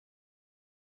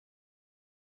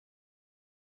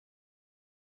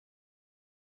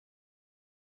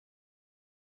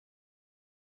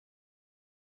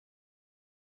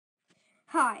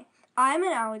Hi, I'm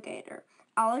an alligator.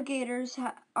 Alligators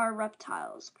are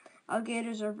reptiles.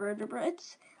 Alligators are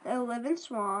vertebrates. They live in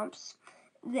swamps.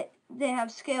 They have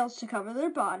scales to cover their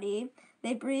body.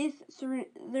 They breathe through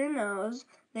their nose.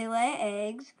 They lay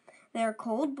eggs. They are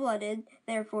cold-blooded.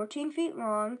 They are 14 feet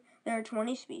long. There are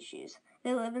 20 species.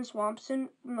 They live in swamps and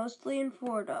mostly in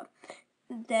Florida.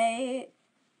 They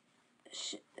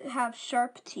have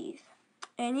sharp teeth.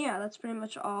 And yeah, that's pretty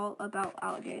much all about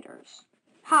alligators.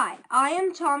 Hi, I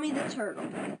am Tommy the Turtle.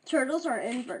 Turtles are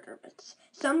invertebrates.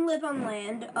 Some live on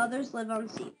land, others live on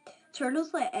sea.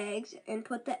 Turtles lay eggs and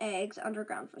put the eggs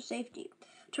underground for safety.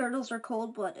 Turtles are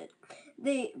cold-blooded.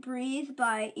 They breathe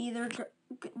by either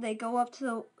they go up to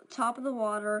the top of the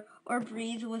water or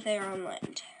breathe with air on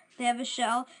land. They have a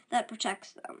shell that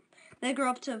protects them. They grow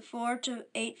up to 4 to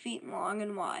 8 feet long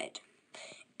and wide.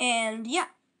 And yeah,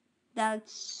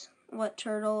 that's what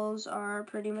turtles are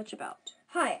pretty much about.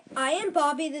 Hi, I am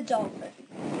Bobby the dolphin.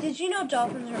 Did you know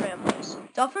dolphins are mammals?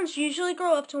 Dolphins usually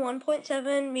grow up to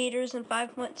 1.7 meters and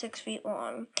 5.6 feet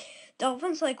long.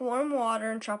 Dolphins like warm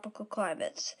water and tropical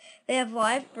climates. They have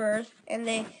live birth and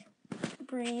they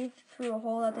breathe through a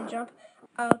hole that they jump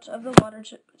out of the water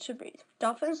to breathe.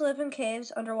 Dolphins live in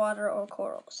caves, underwater, or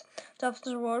corals.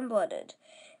 Dolphins are warm-blooded.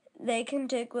 They can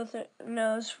dig with their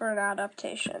nose for an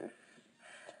adaptation.